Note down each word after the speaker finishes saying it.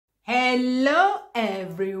Hello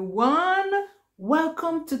everyone,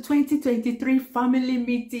 welcome to 2023 family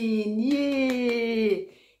meeting. Yay!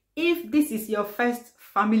 If this is your first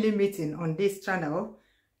family meeting on this channel,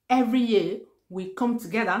 every year we come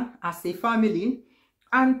together as a family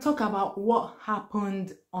and talk about what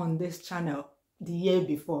happened on this channel the year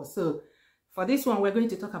before. So for this one, we're going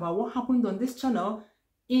to talk about what happened on this channel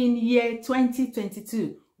in year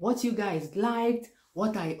 2022, what you guys liked,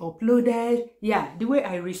 what I uploaded, the way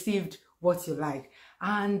I received what you like.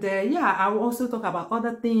 And I will also talk about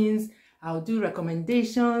other things. I'll do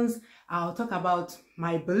recommendations. I'll talk about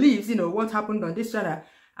my beliefs, what happened on this channel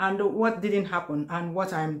and what didn't happen and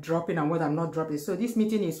what I'm dropping and what I'm not dropping. So this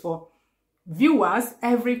meeting is for viewers,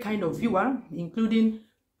 every kind of viewer, including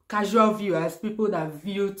casual viewers, people that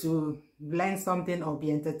view to learn something or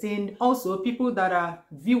be entertained. Also, people that are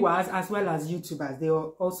viewers as well as YouTubers. They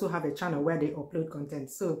will also have a channel where they upload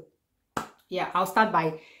content. So, I'll start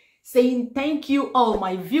by saying thank you all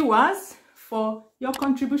my viewers for your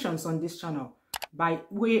contributions on this channel by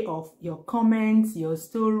way of your comments, your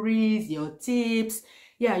stories, your tips.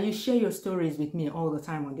 You share your stories with me all the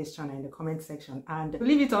time on this channel in the comment section. And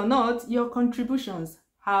believe it or not, your contributions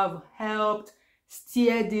have helped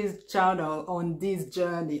steer this channel on this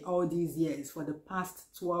journey all these years for the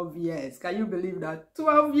past 12 years. Can you believe that?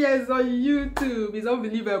 12 years on YouTube is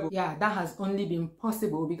unbelievable. That has only been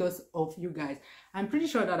possible because of you guys. I'm pretty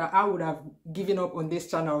sure that I would have given up on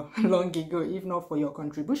this channel long ago if not for your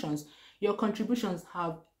contributions. Your contributions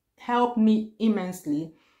have helped me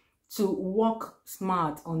immensely to work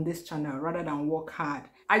smart on this channel rather than work hard.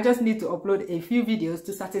 I just need to upload a few videos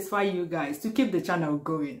to satisfy you guys, to keep the channel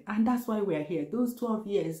going. And that's why we're here. Those 12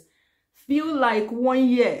 years feel like 1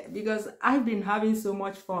 year because I've been having so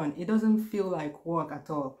much fun. It doesn't feel like work at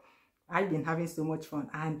all. I've been having so much fun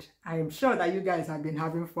and I am sure that you guys have been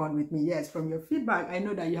having fun with me. Yes, from your feedback, I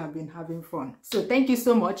know that you have been having fun. So thank you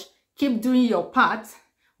so much. Keep doing your part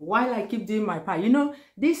while I keep doing my part.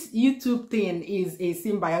 This YouTube thing is a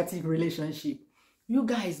symbiotic relationship. You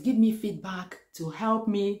guys give me feedback to help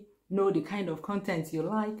me know the kind of content you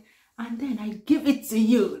like, and then I give it to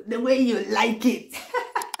you the way you like it.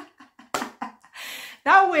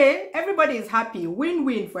 That way, everybody is happy.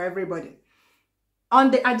 Win-win for everybody.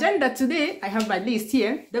 On the agenda today, I have my list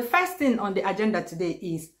here. The first thing on the agenda today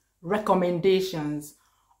is recommendations.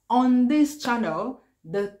 On this channel,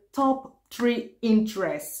 the top 3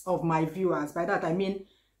 interests of my viewers. By that, I mean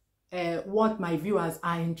what my viewers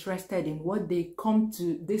are interested in, what they come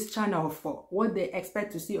to this channel for, what they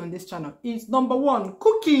expect to see on this channel is number 1,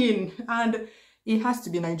 cooking. And it has to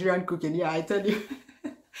be Nigerian cooking. I tell you.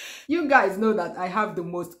 You guys know that I have the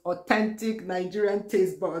most authentic Nigerian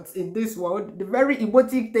taste buds in this world, the very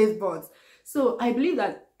emotive taste buds. So I believe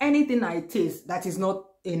that anything I taste that is not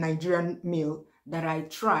a Nigerian meal, that I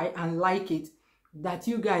try and like it, that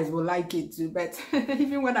you guys will like it too. But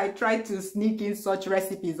even when I try to sneak in such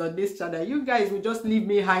recipes on this channel, you guys will just leave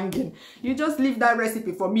me hanging. You just leave that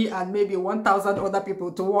recipe for me and maybe 1,000 other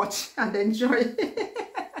people to watch and enjoy.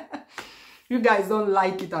 You guys don't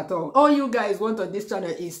like it at all. All you guys want on this channel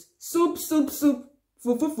is soup, soup, soup,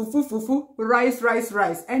 fufu, fufu, fufu, rice, rice,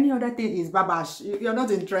 rice. Any other thing is babash. You're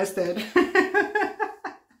not interested.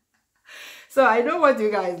 So I know what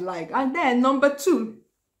you guys like. And then number 2,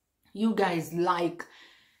 you guys like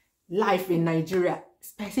life in Nigeria,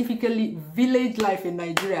 specifically village life in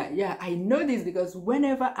Nigeria. I know this because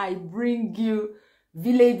whenever I bring you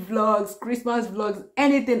village vlogs, Christmas vlogs,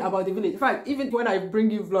 anything about the village, in fact, even when I bring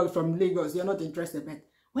you vlogs from Lagos, you're not interested, but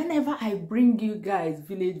whenever I bring you guys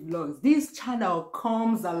village vlogs, this channel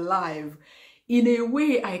comes alive in a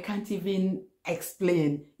way I can't even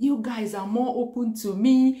explain. You guys are more open to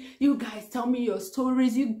me. You guys tell me your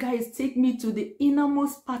stories. You guys take me to the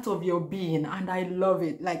innermost part of your being, and I love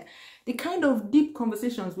it. Like the kind of deep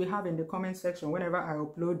conversations we have in the comment section whenever I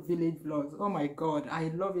upload village vlogs. Oh my god,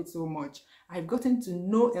 I love it so much. I've gotten to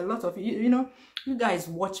know a lot of you. You guys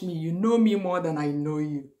watch me, you know me more than I know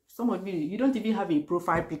you. Some of you don't even have a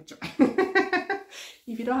profile picture.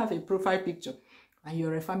 If you don't have a profile picture and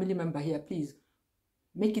you're a family member here, please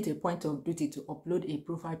make it a point of duty to upload a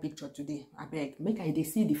profile picture today. I beg, make I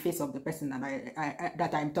see the face of the person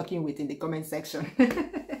that I'm talking with in the comment section.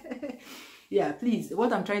 Please.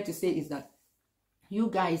 What I'm trying to say is that you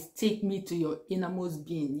guys take me to your innermost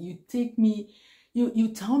being. You take me, you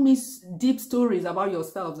tell me deep stories about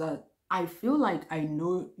yourselves that I feel like I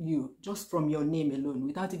know you just from your name alone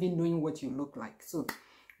without even knowing what you look like. So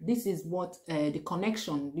this is what the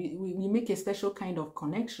connection, we make a special kind of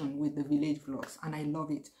connection with the village vlogs, and I love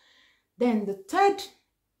it. Then the third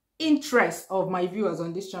interest of my viewers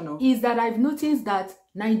on this channel is that I've noticed that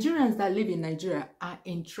Nigerians that live in Nigeria are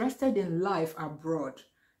interested in life abroad.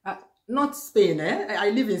 Not Spain, I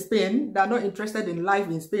live in Spain. They're not interested in life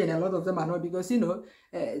in Spain. A lot of them are not, because, you know,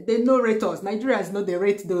 they no rate us. Nigerians know they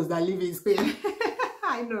rate those that live in Spain.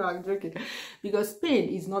 I know, I'm joking. Because Spain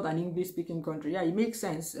is not an English-speaking country. Yeah, it makes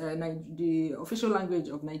sense. The official language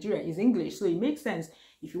of Nigeria is English. So it makes sense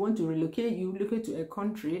if you want to relocate, you relocate to a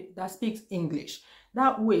country that speaks English.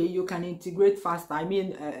 That way you can integrate faster. I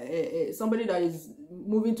mean, somebody that is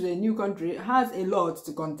moving to a new country has a lot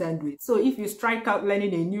to contend with. So if you strike out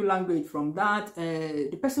learning a new language from that,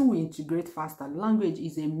 the person will integrate faster. Language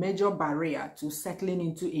is a major barrier to settling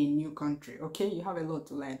into a new country. Okay, you have a lot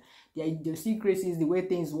to learn. The secrecies, the way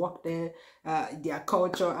things work there, their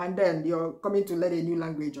culture, and then you're coming to learn a new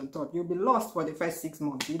language on top. You'll be lost for the first 6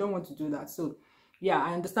 months. You don't want to do that. So yeah,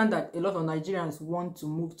 I understand that a lot of Nigerians want to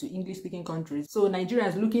move to English-speaking countries. So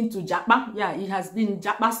Nigerians looking to Japa. Yeah, it has been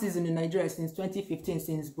Japa season in Nigeria since 2015,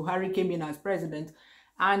 since Buhari came in as president.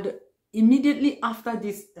 And immediately after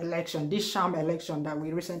this election, this sham election that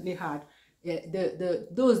we recently had,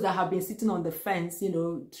 those that have been sitting on the fence, you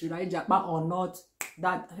know, should I Japa or not,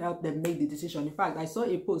 that helped them make the decision. In fact, I saw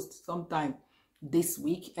a post sometime this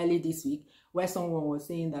week, early this week, where someone was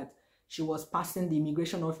saying that she was passing the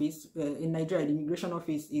immigration office. In Nigeria, the immigration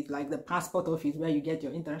office is like the passport office where you get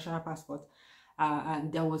your international passport.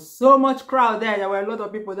 And there was so much crowd there. There were a lot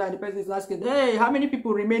of people there. The person is asking, hey, how many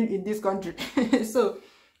people remain in this country? So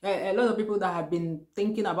a lot of people that have been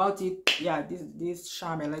thinking about it, yeah, these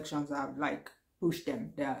sham elections have like pushed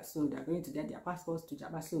them there. So they're going to get their passports to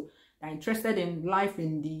Java. So they're interested in life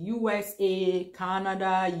in the USA,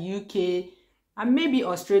 Canada, UK, and maybe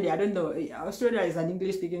Australia. I don't know. Australia is an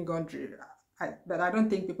English-speaking country, but I don't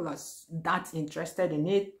think people are that interested in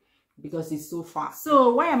it because it's so far.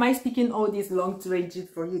 So why am I speaking all this long range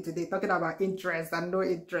for you today, talking about interest and no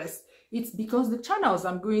interest? It's because the channels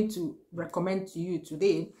I'm going to recommend to you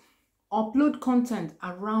today upload content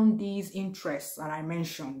around these interests that I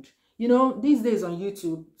mentioned. You know, these days on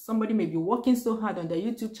YouTube, somebody may be working so hard on their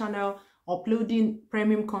YouTube channel, uploading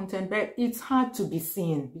premium content, but it's hard to be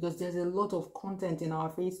seen because there's a lot of content in our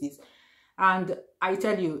faces. And I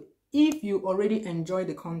tell you, if you already enjoy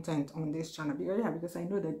the content on this channel, because I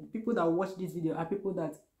know that people that watch this video are people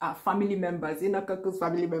that are family members, Inner Circle's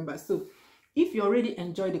family members. So if you already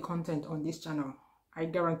enjoy the content on this channel, I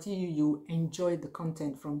guarantee you enjoy the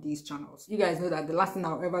content from these channels. You guys know that the last thing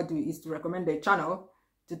I'll ever do is to recommend a channel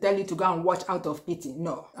to tell you to go and watch out of pity.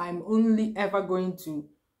 No, I'm only ever going to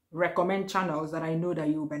recommend channels that I know that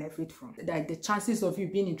you will benefit from. That the chances of you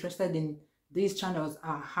being interested in these channels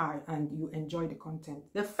are high and you enjoy the content.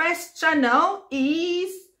 The first channel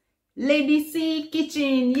is Lady C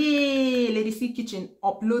Kitchen. Yay! Lady C Kitchen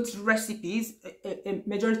uploads recipes. A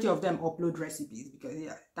majority of them upload recipes because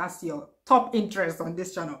yeah, that's your top interest on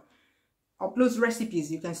this channel. Uploads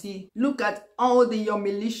recipes. You can see, look at all your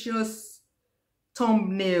malicious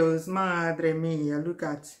thumbnails. Madre mia, look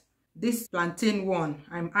at this plantain one.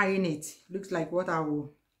 I'm eyeing it. Looks like what I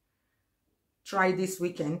will try this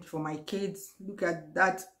weekend for my kids. Look at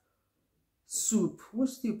that soup. What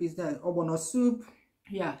soup is that? Obono soup.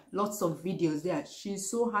 Yeah, lots of videos there. She's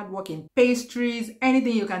so hardworking. Pastries,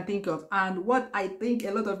 anything you can think of. And what I think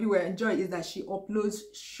a lot of you will enjoy is that she uploads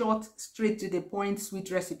short, straight to the point,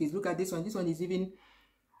 sweet recipes. Look at this one. This one is even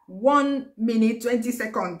 1 minute 20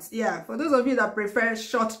 seconds. Yeah, for those of you that prefer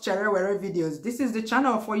short Chinyere videos, this is the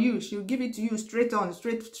channel for you. She'll give it to you straight on,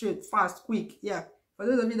 straight, fast, quick. Yeah, for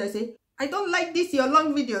those of you that say, I don't like this, your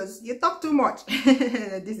long videos, you talk too much.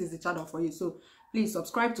 This is the channel for you. So please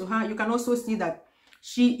subscribe to her. You can also see that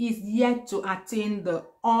she is yet to attain the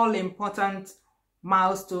all-important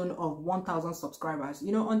milestone of 1,000 subscribers.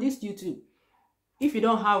 You know, on this YouTube, if you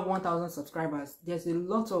don't have 1,000 subscribers, there's a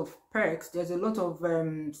lot of perks, there's a lot of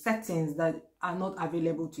settings that are not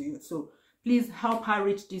available to you. So please help her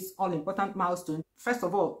reach this all-important milestone. First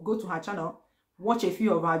of all, go to her channel, watch a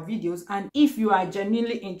few of her videos, and if you are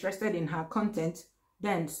genuinely interested in her content,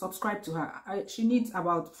 then subscribe to her. She needs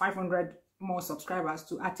about 500 more subscribers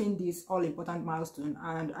to attain this all-important milestone,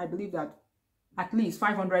 and I believe that at least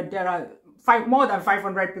 500, there are more than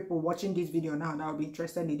 500 people watching this video now that will be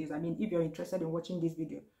interested in this. I mean, if you're interested in watching this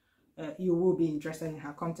video, you will be interested in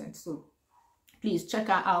her content. So please check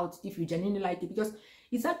her out if you genuinely like it, because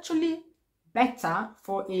it's actually better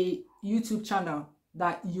for a YouTube channel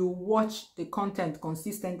that you watch the content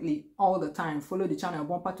consistently all the time, follow the channel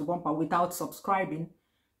bumper to bumper without subscribing,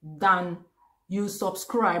 than you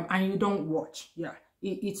subscribe and you don't watch. Yeah,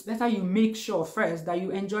 it's better you make sure first that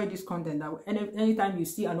you enjoy this content, that anytime you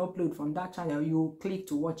see an upload from that channel, you click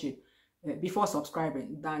to watch it. before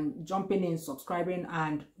subscribing than jumping in, subscribing,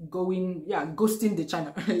 and going, ghosting the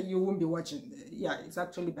channel. You won't be watching. Yeah, it's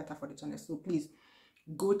actually better for the channel. So please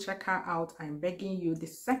go check her out. I'm begging you. The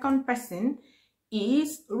second person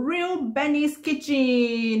is Real Benny's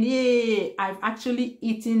Kitchen. Yay! I've actually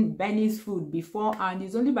eaten Benny's food before, and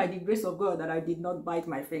it's only by the grace of God that I did not bite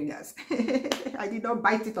my fingers. I did not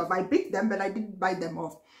bite it off. I bit them, but I didn't bite them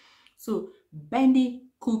off. So Benny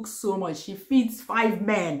cooks so much. She feeds 5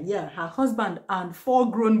 men. Yeah, her husband and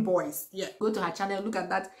 4 grown boys. Yeah, go to her channel. Look at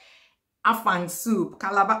that afang soup,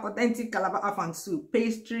 Calabar, authentic Calabar afang soup,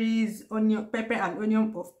 pastries, onion, pepper and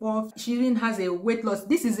onion puff puff. She even has a weight loss.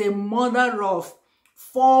 This is a mother of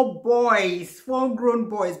 4 boys, 4 grown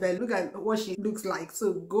boys, but look at what she looks like.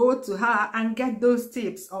 So go to her and get those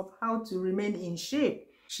tips of how to remain in shape.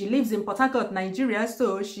 She lives in Port Harcourt, Nigeria,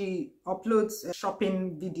 so she uploads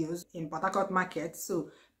shopping videos in Port Harcourt market. So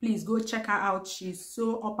please go check her out. She's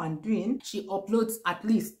so up and doing. She uploads at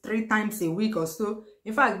least 3 times a week or so.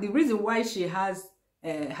 In fact, the reason why she has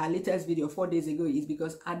her latest video 4 days ago is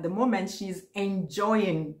because at the moment she's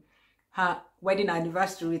enjoying her wedding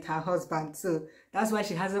anniversary with her husband. So that's why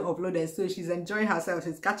she hasn't uploaded. So she's enjoying herself.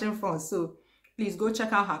 She's catching fun. So please go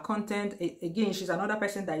check out her content. Again, she's another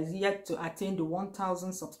person that is yet to attain the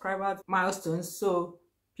 1,000 subscribers milestone. So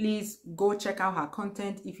please go check out her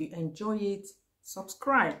content. If you enjoy it,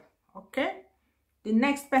 subscribe. Okay. The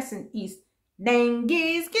next person is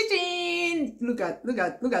Nengi's Kitchen. Look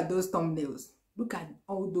at those thumbnails. Look at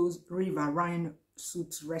all those riverine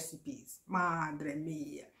soups recipes. Madre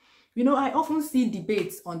mia. You know, I often see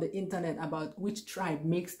debates on the internet about which tribe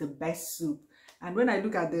makes the best soup. And when I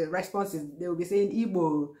look at the responses, they will be saying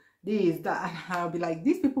Igbo, this, that, and I'll be like,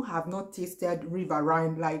 these people have not tasted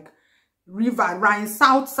riverine, like riverine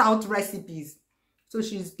south recipes. So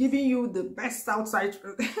she's giving you the best south side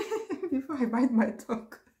before I bite my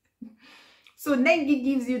tongue. So Nengi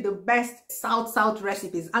gives you the best south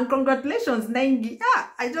recipes, and congratulations, Nengi. Yeah,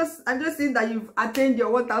 I'm just seeing that you've attained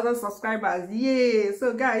your 1,000 subscribers. Yay!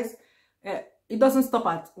 So guys, it doesn't stop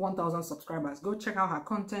at 1,000 subscribers. Go check out her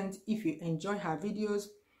content. If you enjoy her videos,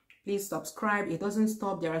 please subscribe. It doesn't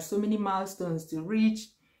stop. There are so many milestones to reach.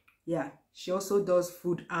 Yeah, she also does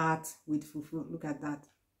food art with fufu. Look at that.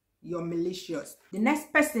 You're malicious. The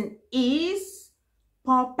next person is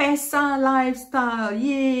Popesa Lifestyle.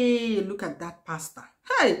 Yay! Look at that pasta.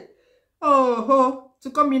 Hey! Oh, to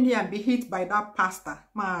come in here and be hit by that pasta.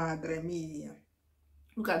 Madre mia.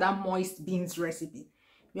 Look at that moist beans recipe.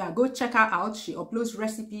 Yeah, go check her out. She uploads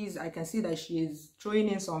recipes. I can see that she is throwing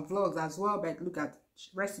in some vlogs as well, but look at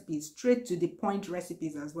recipes, straight to the point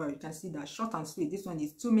recipes as well. You can see that short and sweet. This one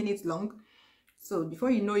is 2 minutes long. So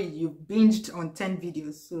before you know it, you've binged on 10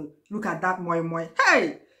 videos. So look at that moi moi.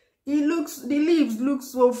 Hey! The leaves look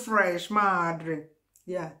so fresh, madre.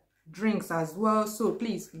 Yeah, drinks as well. So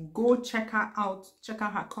please go check her out. Check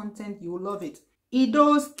out her content. You'll love it.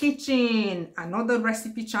 Ido's Kitchen, another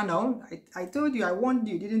recipe channel. I told you, I warned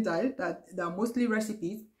you, didn't I, that they're mostly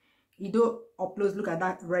recipes. Ido uploads, look at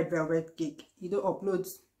that red velvet cake. Ido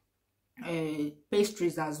uploads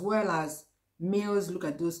pastries as well as meals. Look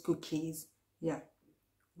at those cookies. Yeah,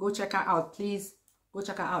 go check her out, please. Go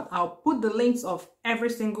check her out. I'll put the links of every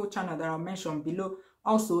single channel that I'll mention below.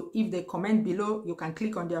 Also, if they comment below, you can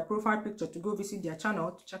click on their profile picture to go visit their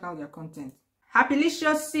channel to check out their content.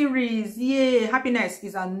 Happylicious series. Yay! Happiness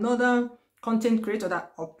is another content creator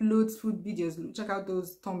that uploads food videos. Check out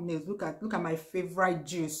those thumbnails. Look at my favorite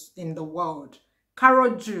juice in the world.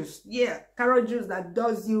 Carrot juice. Yeah, carrot juice that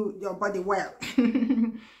does your body well.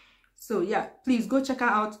 So yeah, please go check her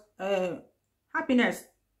out. Happiness,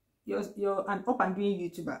 you're an up and doing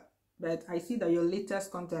YouTuber, but I see that your latest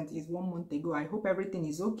content is 1 month ago. I hope everything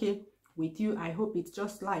is okay with you. I hope it's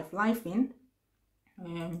just life in.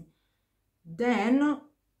 Then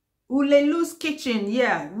Ulelu's Kitchen.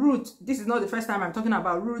 Yeah, Ruth. This is not the first time I'm talking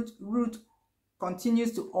about Ruth. Ruth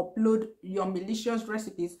continues to upload your malicious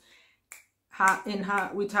recipes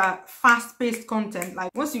with her fast-paced content. Like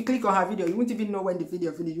once you click on her video, you won't even know when the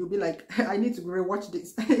video finishes. You'll be like, I need to rewatch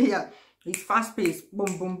this. Yeah, it's fast-paced.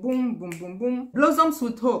 Boom, boom, boom, boom, boom, boom. Blossoms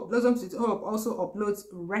with Hope. Blossoms with Hope also uploads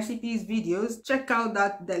recipes, videos. Check out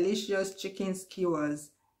that delicious chicken skewers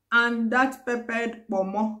and that peppered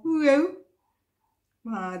pomo.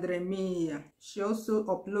 Madre mia. She also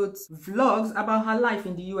uploads vlogs about her life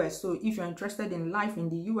in the US. So if you're interested in life in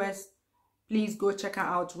the US, please go check her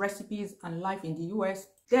out. Recipes and life in the US.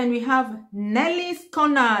 Then we have Nelly's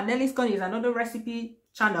Corner. Nelly's Corner is another recipe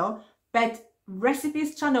channel, but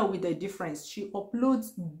recipes channel with a difference. She uploads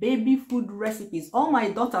baby food recipes. All my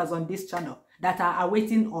daughters on this channel that are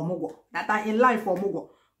awaiting Omugo, that are in line for Omugo,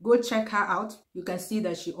 Go check her out. You can see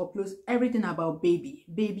that she uploads everything about baby.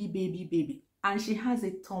 And she has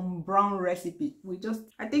a Tom Brown recipe.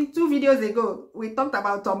 I think 2 videos ago, we talked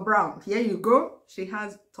about Tom Brown. Here you go. She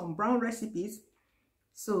has Tom Brown recipes.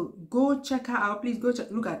 So go check her out. Please go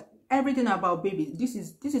look at everything about baby. This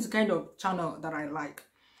is the kind of channel that I like.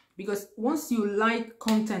 Because once you like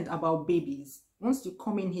content about babies, once you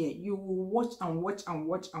come in here, you will watch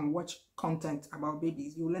content about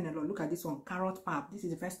babies. You will learn a lot. Look at this one, carrot pap. This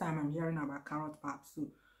is the first time I'm hearing about carrot pap. So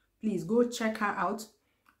please go check her out.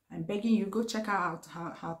 I'm begging you, go check her out,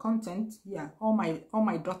 her content. Yeah, all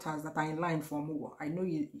my daughters that are in line for more. I know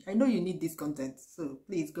you need this content, so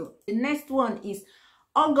please go. The next one is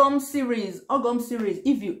Ogum series. Ogum series.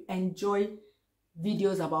 If you enjoy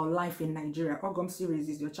videos about life in Nigeria, Ogum series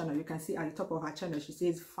is your channel. You can see at the top of her channel, she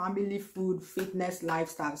says family, food, fitness,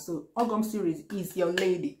 lifestyle. So Ogum series is your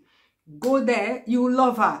lady. Go there, you will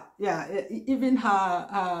love her. Yeah, even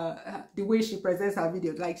her the way she presents her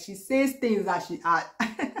videos, like she says things that she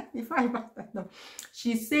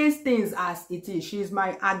she says things as it is. She's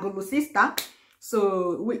my Agolo sister,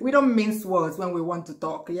 so we don't mince words when we want to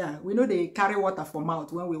talk. Yeah, we know they carry water for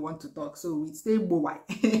mouth when we want to talk, so we say boy.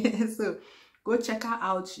 So go check her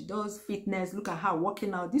out. She does fitness. Look at her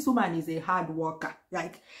working out. This woman is a hard worker.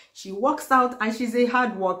 Like, she works out and she's a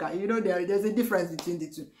hard worker. You know, there's a difference between the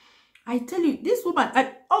two. I tell you, this woman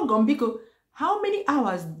at Ogombiko, how many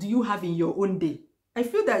hours do you have in your own day? I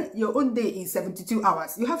feel that your own day is 72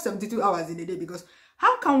 hours. You have 72 hours in a day, because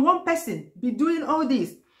how can one person be doing all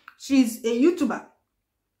this? She's a YouTuber.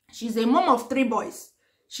 She's a mom of 3 boys.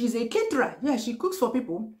 She's a caterer. Yeah, she cooks for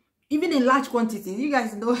people, even in large quantities. You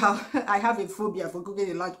guys know how I have a phobia for cooking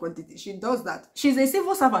in large quantities. She does that. She's a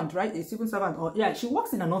civil servant, right? A civil servant. Or yeah, she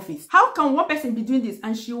works in an office. How can one person be doing this?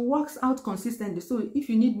 And she works out consistently. So if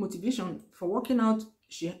you need motivation for working out,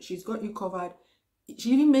 she's got you covered.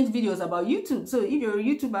 She even makes videos about YouTube. So if you're a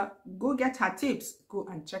YouTuber, go get her tips. Go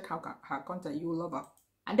and check out her content. You will love her.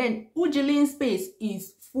 And then Ujilin Space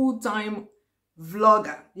is full-time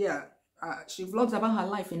vlogger. Yeah. She vlogs about her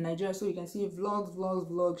life in Nigeria, so you can see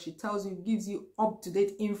vlogs. She tells you, gives you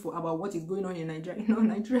up-to-date info about what is going on in Nigeria. You know,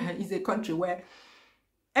 Nigeria is a country where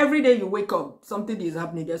every day you wake up, something is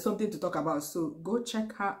happening. There's something to talk about. So go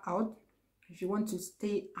check her out if you want to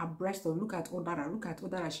stay abreast of. Look at Odara. Look at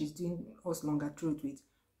Odara. She's doing us longer truth with.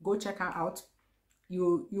 Go check her out.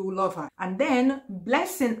 You will love her. And then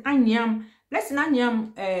Blessing Anyam. Blessing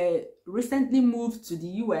Anyam recently moved to the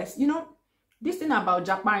US. You know, this thing about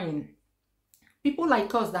Japan. People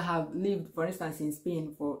like us that have lived, for instance, in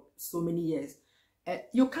Spain for so many years,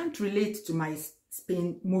 you can't relate to my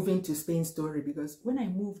moving to Spain story, because when I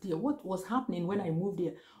moved here, what was happening when I moved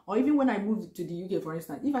here, or even when I moved to the UK, for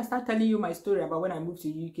instance, if I start telling you my story about when I moved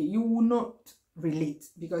to the UK, you will not relate,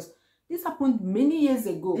 because this happened many years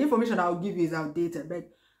ago. The information I'll give you is outdated, but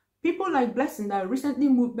people like Blessing that recently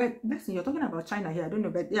moved, but Blessing, you're talking about China here, I don't know,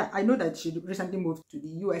 but yeah, I know that she recently moved to the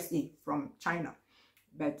USA from China.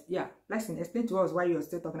 But yeah, Blessing, explain to us why you're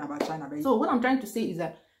still talking about China. Baby. So what I'm trying to say is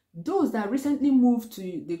that those that recently moved to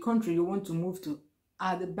the country you want to move to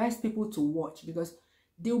are the best people to watch, because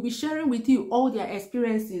they will be sharing with you all their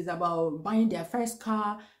experiences about buying their first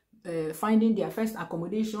car, finding their first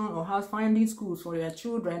accommodation or house, finding schools for their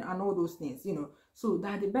children and all those things, you know. So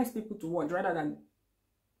they're the best people to watch, rather than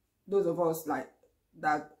those of us like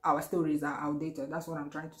that our stories are outdated. That's what I'm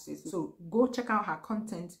trying to say. So go check out her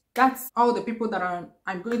content. That's all the people that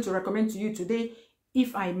I'm going to recommend to you today.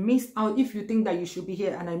 If I missed out, if you think that you should be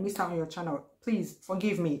here and I missed out on your channel, please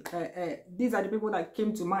forgive me. These are the people that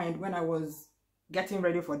came to mind when I was getting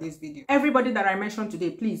ready for this video. Everybody that I mentioned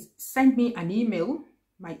today, please send me an email.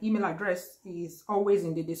 My email address is always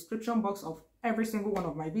in the description box of every single one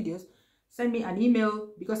of my videos. Send me an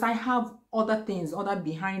email, because I have other things, other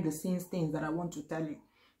behind the scenes things that I want to tell you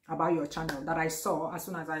about your channel that I saw as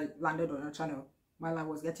soon as I landed on your channel while I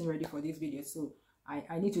was getting ready for this video. So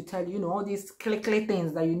I need to tell you, you know, all these clickly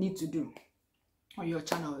things that you need to do on your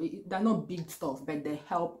channel. They're not big stuff, but they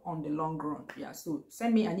help on the long run. Yeah, so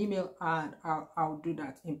send me an email and I'll do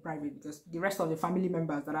that in private, because the rest of the family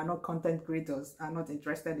members that are not content creators are not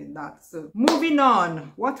interested in that. So moving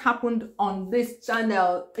on, what happened on this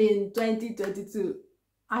channel in 2022?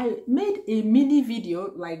 I made a mini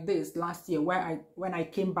video like this last year when I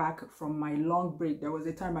came back from my long break. There was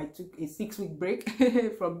a time I took a 6-week break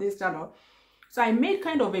from this channel. So I made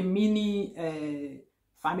kind of a mini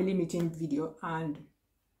family meeting video, and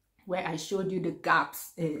where I showed you the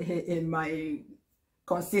gaps in my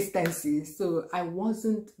consistency. So I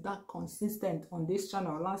wasn't that consistent on this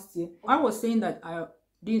channel last year. I was saying that I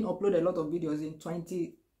didn't upload a lot of videos in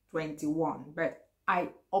 2021, but I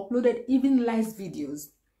uploaded even less videos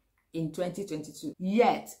in 2022.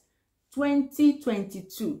 Yet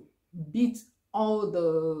 2022 beat all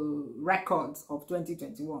the records of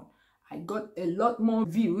 2021. I got a lot more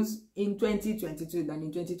views in 2022 than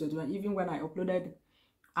in 2021, even when I uploaded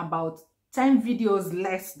about 10 videos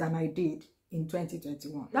less than I did in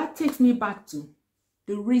 2021. That takes me back to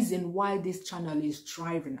the reason why this channel is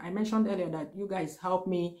thriving. I mentioned earlier that you guys help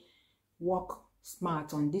me work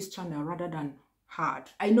smart on this channel rather than hard.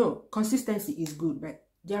 I know consistency is good, but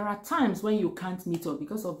there are times when you can't meet up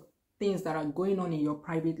because of things that are going on in your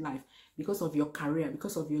private life, because of your career,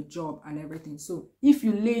 because of your job and everything. So if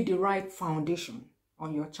you lay the right foundation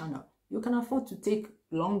on your channel, you can afford to take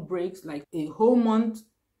long breaks, like a whole month.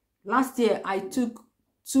 Last year I took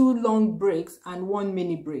 2 long breaks and 1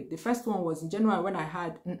 mini break. The first one was in January when I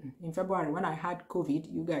had in February when I had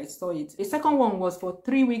COVID. You guys saw it. The second one was for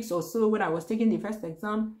 3 weeks or so when I was taking the first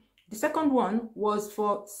exam. The second one was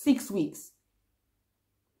for 6 weeks,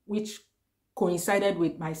 which coincided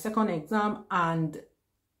with my second exam and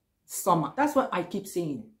summer. That's what I keep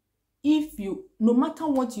saying. If you, no matter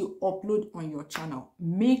what you upload on your channel,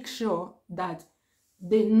 make sure that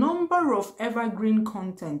the number of evergreen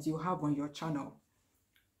content you have on your channel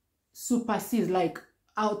supersedes, like,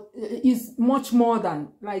 is much more than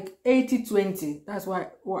like 80-20. That's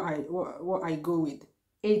what I go with.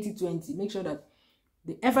 80-20. Make sure that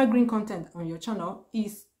the evergreen content on your channel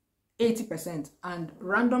is 80% and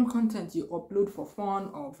random content you upload for fun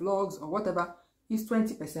or vlogs or whatever is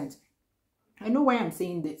 20%. I know why I'm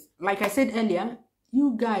saying this. Like I said earlier,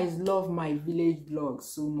 you guys love my village vlogs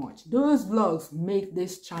so much. Those vlogs make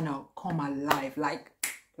this channel come alive, like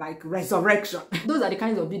resurrection. Those are the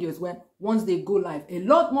kinds of videos when once they go live, a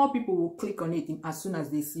lot more people will click on it as soon as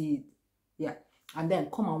they see it. Yeah, and then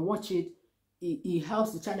come and watch it. It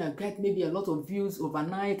helps the channel get maybe a lot of views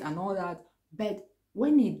overnight and all that. But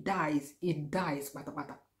when it dies, pata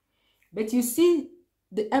pata. But you see,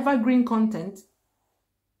 the evergreen content,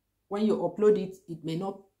 when you upload it, it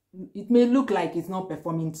may look like it's not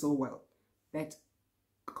performing so well. But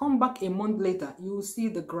come back a month later, you will see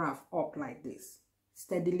the graph up like this,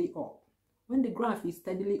 steadily up. When the graph is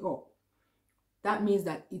steadily up, that means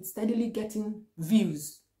that it's steadily getting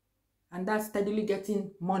views, and that's steadily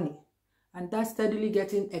getting money, and that's steadily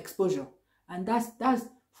getting exposure, and that's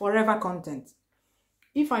forever content.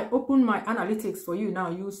 If I open my analytics for you now,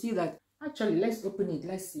 you'll see that. Actually, let's open it.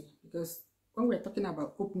 Let's see, because when we're talking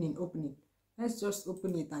about opening, let's just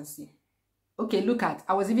open it and see. Okay, look at,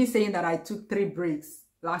 I was even saying that I took 3 breaks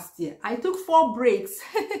last year. I took 4 breaks.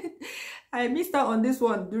 I missed out on this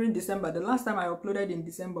one during December. The last time I uploaded in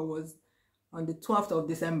December was on the 12th of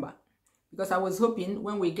December. Because I was hoping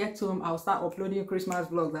when we get home, I'll start uploading Christmas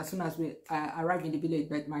vlogs as soon as we arrive in the village.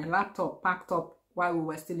 But my laptop packed up while we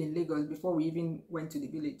were still in Lagos before we even went to the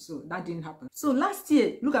village. So that didn't happen. So last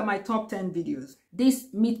year, look at my top 10 videos. This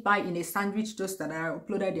meat pie in a sandwich toaster that I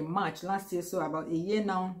uploaded in March last year. So about a year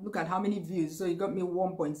now. Look at how many views. So it got me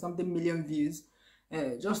 1-point-something million views.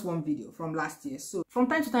 Just one video from last year. So from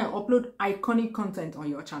time to time, upload iconic content on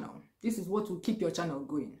your channel. This is what will keep your channel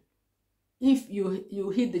going. If you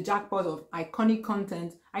hit the jackpot of iconic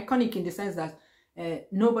content, iconic in the sense that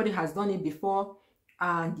nobody has done it before,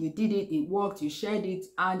 and you did it, it worked, you shared it,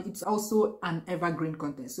 and it's also an evergreen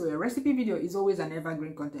content. So a recipe video is always an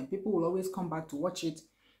evergreen content. People will always come back to watch it.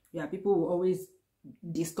 Yeah, people will always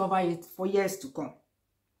discover it for years to come.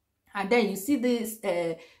 And then you see this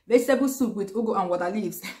vegetable soup with ugu and water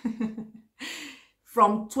leaves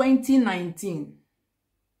from 2019.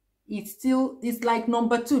 It's like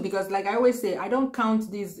number 2, because like I always say, I don't count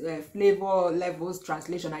these flavor levels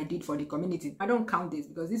translation I did for the community. I don't count this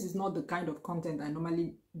because this is not the kind of content I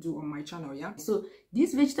normally do on my channel. Yeah, so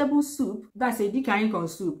this vegetable soup, that's a dikaikon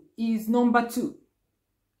soup, is number 2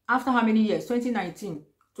 after how many years? 2019,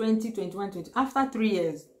 2021, 20, after 3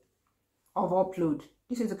 years of upload.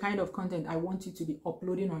 This is the kind of content I want you to be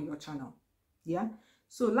uploading on your channel. Yeah,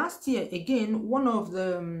 so last year again, one of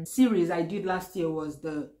the series I did last year was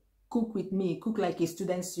the Cook with Me, Cook Like a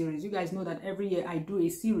Student series. You guys know that every year I do a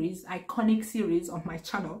series, iconic series on my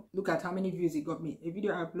channel. Look at how many views it got me. A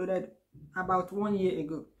video I uploaded about 1 year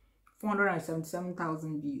ago,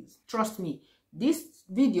 477,000 views. Trust me, this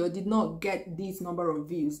video did not get this number of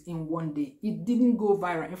views in one day. It didn't go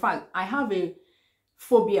viral. In fact, I have a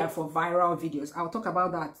phobia for viral videos. I'll talk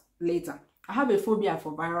about that later. I have a phobia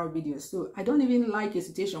for viral videos. So I don't even like a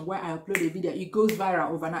situation where I upload a video, it goes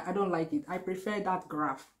viral overnight. I don't like it. I prefer that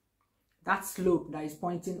graph, that slope that is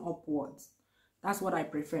pointing upwards. That's what I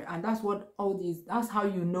prefer, and that's what that's how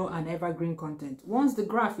you know an evergreen content. Once the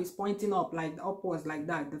graph is pointing up, like upwards like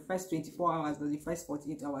that, the first 24 hours or the first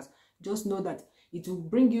 48 hours, just know that it will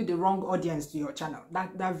bring you the wrong audience to your channel,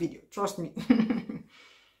 that video, trust me.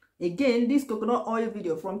 Again, this coconut oil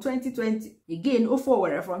video from 2020. Again,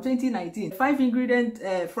 Ofowere from 2019.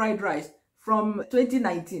 5-ingredient fried rice from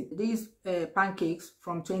 2019. These pancakes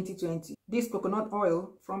from 2020. This coconut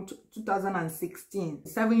oil from 2016.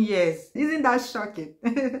 7 years. Isn't that shocking?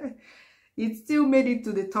 It still made it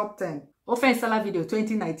to the top 10. Ofe Nsala video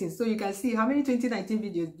 2019. So you can see how many 2019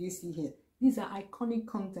 videos do you see here. These are iconic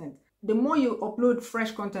content. The more you upload fresh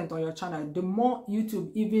content on your channel, the more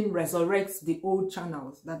YouTube even resurrects the old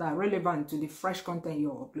channels that are relevant to the fresh content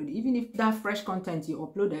you're uploading. Even if that fresh content you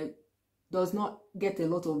uploaded does not get a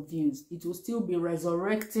lot of views, it will still be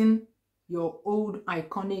resurrecting your old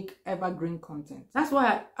iconic evergreen content. That's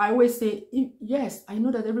why I always say, yes, I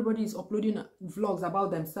know that everybody is uploading vlogs about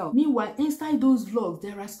themselves. Meanwhile, inside those vlogs,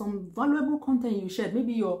 there are some valuable content you shared.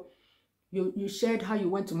 Maybe you shared how you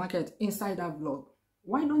went to market inside that vlog.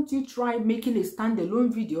 Why don't you try making a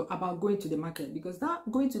standalone video about going to the market? Because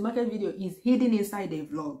that going to market video is hidden inside a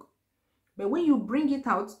vlog. But when you bring it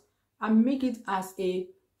out and make it as a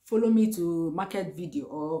follow me to market video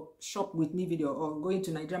or shop with me video or going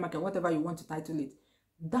to Nigerian market, whatever you want to title it,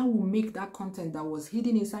 that will make that content that was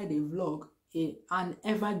hidden inside a vlog an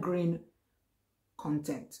evergreen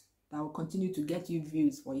content that will continue to get you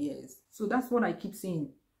views for years. So that's what I keep saying.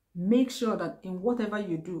 Make sure that in whatever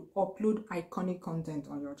you do, upload iconic content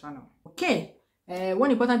on your channel. Okay,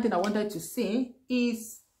 one important thing I wanted to say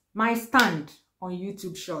is my stand on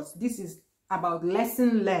YouTube Shorts. This is about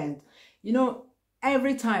lesson learned. You know,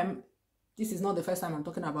 every time, this is not the first time I'm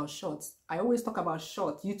talking about shorts. I always talk about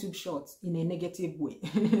YouTube Shorts in a negative way.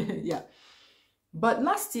 Yeah. But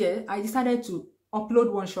last year, I decided to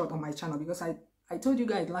upload one short on my channel because I told you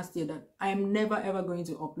guys last year that I am never ever going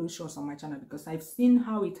to upload shorts on my channel because I've seen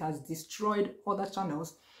how it has destroyed other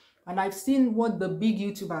channels, and I've seen what the big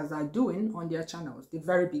YouTubers are doing on their channels. The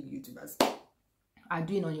very big YouTubers are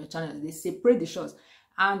doing on your channel. They separate the shorts,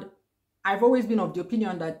 and I've always been of the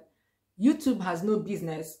opinion that YouTube has no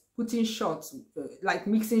business putting shorts, like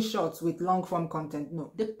mixing shorts with long form content.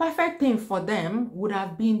 No, the perfect thing for them would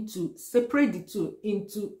have been to separate the two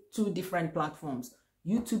into 2 different platforms.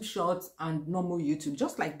 YouTube Shorts and normal YouTube,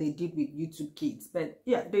 just like they did with YouTube Kids. But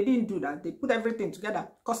yeah, they didn't do that. They put everything together,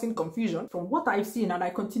 causing confusion. From what I've seen, and I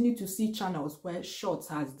continue to see channels where Shorts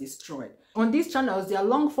has destroyed. On these channels, their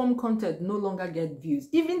long form content no longer get views.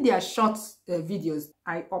 Even their Shorts videos.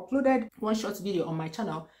 I uploaded one Shorts video on my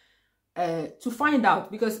channel to find out,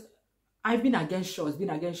 because I've been against Shorts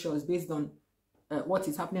based on what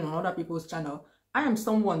is happening on other people's channel. I am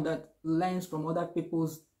someone that learns from other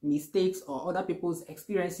people's mistakes or other people's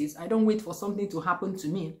experiences. I don't wait for something to happen to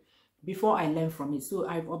me before I learn from it. So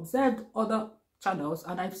I've observed other channels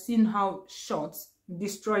and I've seen how shorts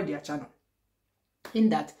destroy their channel. In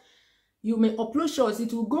that you may upload shorts,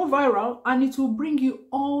 it will go viral and it will bring you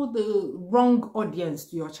all the wrong audience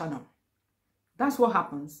to your channel. That's what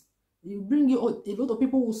happens. You bring you a lot of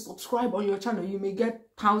people will subscribe on your channel. You may get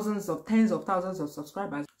thousands of tens of thousands of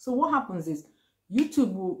subscribers. So what happens is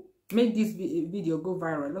YouTube will make this video go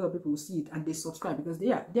viral. A lot of people will see it and they subscribe, because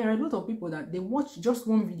there are a lot of people that they watch just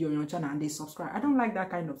one video on your channel and they subscribe. I don't like that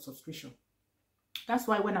kind of subscription. That's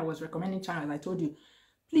why when I was recommending channels, I told you,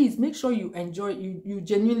 please make sure you enjoy, you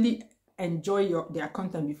genuinely enjoy their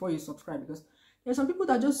content before you subscribe, because there's some people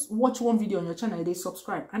that just watch one video on your channel and they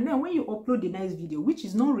subscribe, and then when you upload the next video which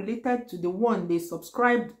is not related to the one they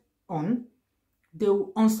subscribed on, they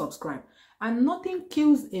will unsubscribe. And nothing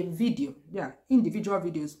kills a video, individual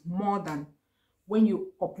videos, more than when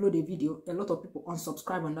you upload a video, a lot of people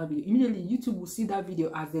unsubscribe on that video. Immediately YouTube will see that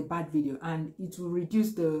video as a bad video and it will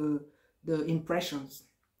reduce the impressions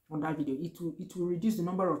on that video. It will reduce the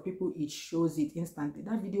number of people it shows it instantly.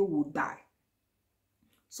 That video will die.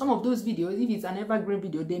 Some of those videos, if it's an evergreen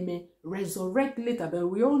video, they may resurrect later, but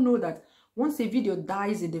we all know that once a video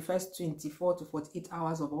dies in the first 24 to 48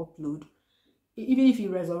 hours of upload, even if it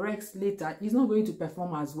resurrects later, it's not going to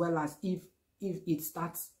perform as well as if it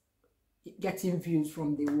starts getting views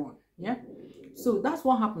from day one. Yeah, so that's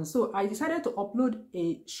what happens. So I decided to upload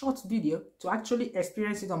a short video to actually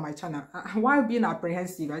experience it on my channel. While being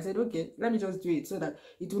apprehensive, I said, okay, let me just do it so that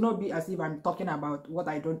it will not be as if I'm talking about what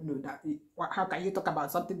I don't know. How can you talk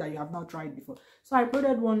about something that you have not tried before? So I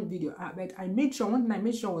uploaded one video, but I made sure, one thing I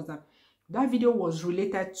made sure was that that video was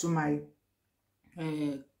related to my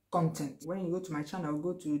content. When you go to my channel,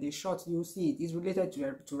 go to the shorts, you'll see it is related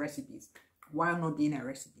to recipes, while not being a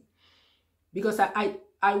recipe. Because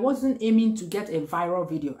I wasn't aiming to get a viral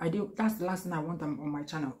video. That's the last thing I want on my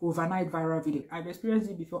channel. Overnight viral video. I've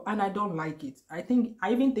experienced it before and I don't like it. I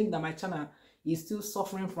even think that my channel is still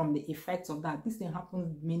suffering from the effects of that. This thing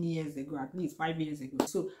happened many years ago, at least 5 years ago.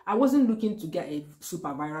 So I wasn't looking to get a super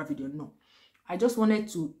viral video. No, I just wanted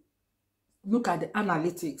to look at the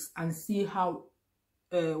analytics and see how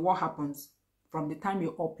what happens from the time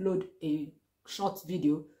you upload a short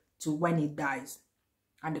video to when it dies,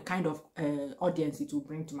 and the kind of audience it will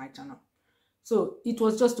bring to my channel. So it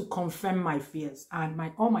was just to confirm my fears, and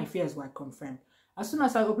all my fears were confirmed. As soon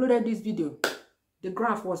as I uploaded this video, the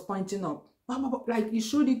graph was pointing up. Like it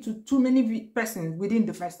showed it to too many persons within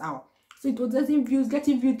the first hour. So it was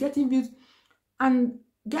getting views. And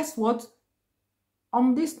guess what?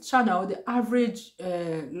 On this channel, the average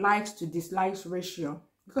likes to dislikes ratio,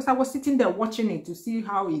 because I was sitting there watching it to see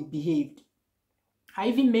how it behaved. I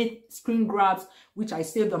even made screen grabs, which I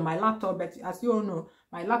saved on my laptop, but as you all know,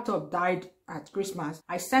 my laptop died at Christmas.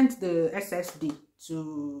 I sent the SSD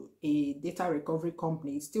to a data recovery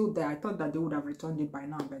company. It's still there. I thought that they would have returned it by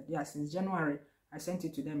now, but yeah, since January, I sent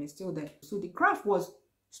it to them. It's still there. So the graph was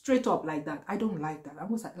straight up like that. I don't like that. I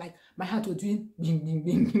was like my heart was doing bing, bing,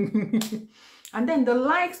 bing. And then the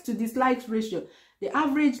likes to dislikes ratio. The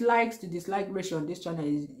average likes to dislike ratio on this channel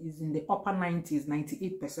is in the upper 90s,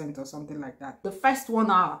 98% or something like that. The first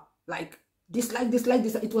 1 hour, like dislike.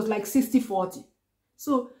 It was like 60-40.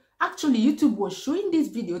 So actually, YouTube was showing this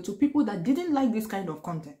video to people that didn't like this kind of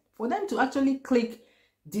content. For them to actually click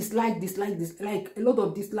dislike, a lot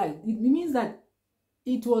of dislike, it means that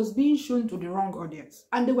it was being shown to the wrong audience.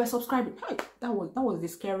 And they were subscribing. Hey, that was the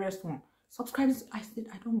scariest one. Subscribers, I said,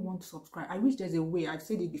 I don't want to subscribe. I wish there's a way, I've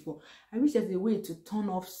said it before, I wish there's a way to turn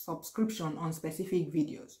off subscription on specific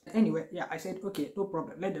videos. Anyway, yeah, I said, okay, no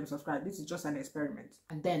problem, let them subscribe. This is just an experiment.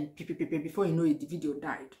 And then, before you know it, the video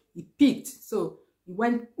died. It peaked. So it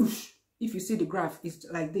went, whoosh. If you see the graph, it's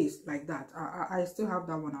like this, like that. I still have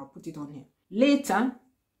that one. I'll put it on here. Later,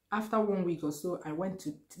 after 1 week or so, I went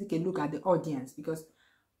to take a look at the audience, because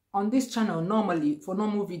on this channel, normally, for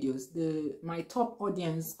normal videos, my top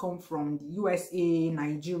audience come from the USA,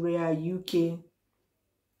 Nigeria, UK,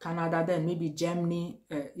 Canada, then maybe Germany,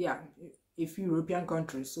 yeah, a few European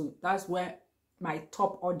countries. So that's where my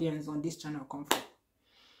top audience on this channel come from.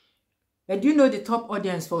 But do you know the top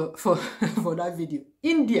audience for that video?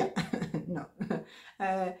 India. No.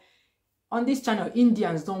 On this channel,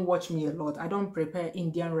 Indians don't watch me a lot. I don't prepare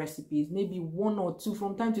Indian recipes. Maybe 1 or 2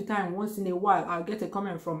 from time to time. Once in a while, I'll get a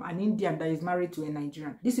comment from an Indian that is married to a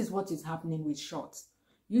Nigerian. This is what is happening with shorts.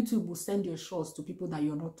 YouTube will send your shorts to people that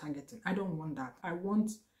you're not targeting. I don't want that. I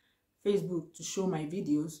want Facebook to show my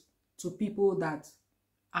videos to people that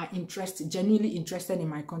are genuinely interested in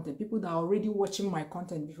my content. People that are already watching my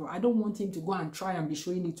content before. I don't want him to go and try and be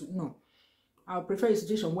showing it to, no. I prefer a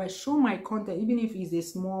situation where show my content, even if it's a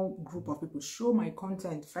small group of people, show my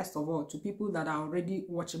content first of all to people that are already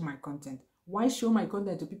watching my content. Why show my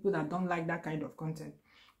content to people that don't like that kind of content?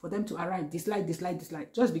 For them to arrive, dislike,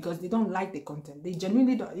 just because they don't like the content. They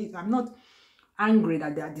genuinely don't. I'm not angry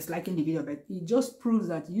that they are disliking the video, but it just proves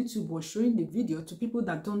that YouTube was showing the video to people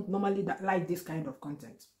that don't normally like this kind of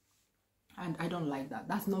content. And I don't like that.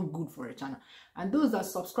 That's not good for a channel. And those that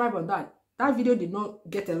subscribe on that video did not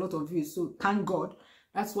get a lot of views, so thank God.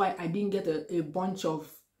 That's why I didn't get a bunch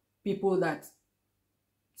of people that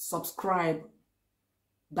subscribe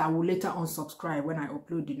that will later unsubscribe when I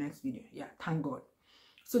upload the next video. Yeah, thank God.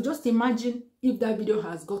 So just imagine if that video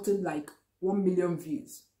has gotten like 1 million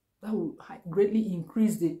views. That will greatly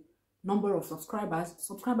increase the number of subscribers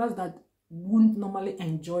that wouldn't normally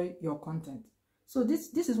enjoy your content. So this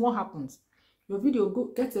is what happens. Your video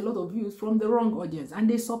gets a lot of views from the wrong audience, and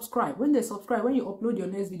they subscribe. When they subscribe, when you upload your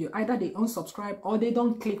next video, either they unsubscribe or they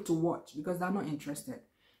don't click to watch because they're not interested.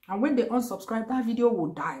 And when they unsubscribe, that video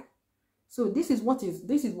will die. So this is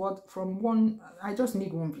what from one, I just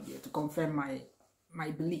need one video to confirm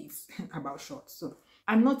my beliefs about shorts. So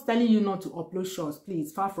I'm not telling you not to upload shorts,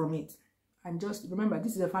 please, far from it. And just remember,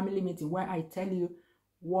 this is a family meeting where I tell you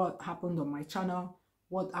what happened on my channel,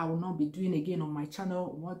 what I will not be doing again on my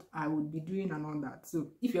channel, what I would be doing and all that. So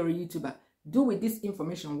if you're a YouTuber, do with this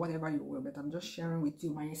information whatever you will, but I'm just sharing with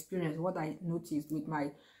you my experience, what I noticed with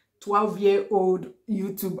my 12-year-old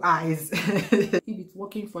YouTube eyes. If it's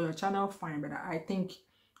working for your channel, fine, but I think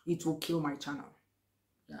it will kill my channel.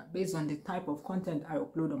 Yeah, based on the type of content I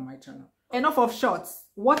upload on my channel. Enough of shorts.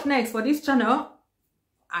 What next for this channel?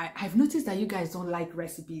 I've noticed that you guys don't like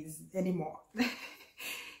recipes anymore.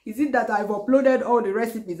 Is it that I've uploaded all the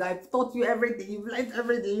recipes? I've taught you everything. You've learned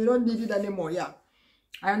everything. You don't need it anymore. Yeah,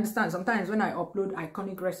 I understand. Sometimes when I upload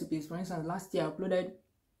iconic recipes, for instance, last year I uploaded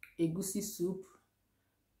egusi soup,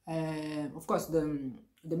 Of course, the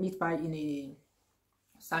meat pie in a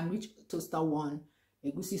sandwich toaster one,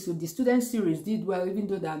 egusi. So the student series did well, even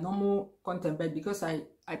though they are normal content, but because I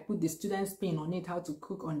put the student spin on it, how to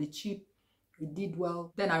cook on the cheap, it did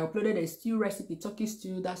well. Then I uploaded a stew recipe, turkey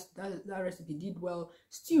stew. That recipe did well.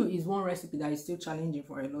 Stew is one recipe that is still challenging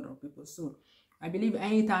for a lot of people. So I believe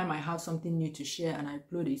anytime I have something new to share and I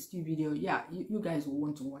upload a stew video, yeah, you guys will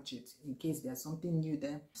want to watch it in case there's something new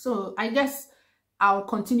there. So I guess I'll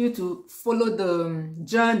continue to follow the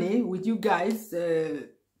journey with you guys,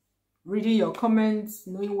 reading your comments,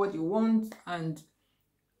 knowing what you want, and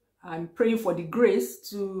I'm praying for the grace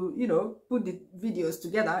to, you know, put the videos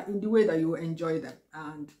together in the way that you enjoy them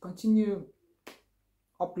and continue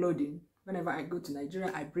uploading. Whenever I go to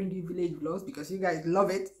Nigeria, I bring you village vlogs because you guys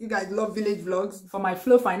love it. You guys love village vlogs. For my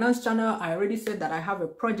Flow Finance channel, I already said that I have a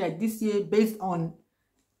project this year based on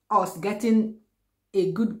us getting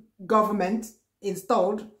a good government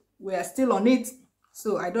installed. We are still on it.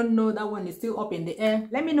 So I don't know, that one is still up in the air.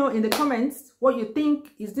 Let me know in the comments what you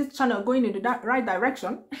think. Is this channel going in the right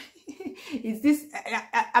direction? Is this,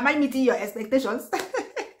 am I meeting your expectations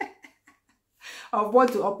of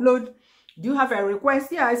what to upload? Do you have a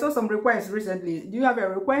request? Yeah, I saw some requests recently. Do you have a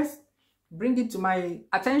request? Bring it to my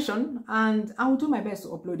attention and I will do my best to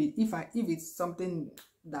upload it if it's something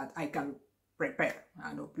that I can prepare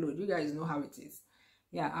and upload. You guys know how it is.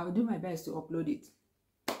 Yeah, I will do my best to upload it.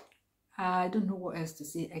 I don't know what else to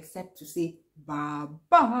say except to say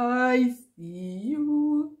bye-bye. See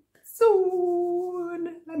you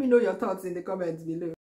soon. Let me know your thoughts in the comments below.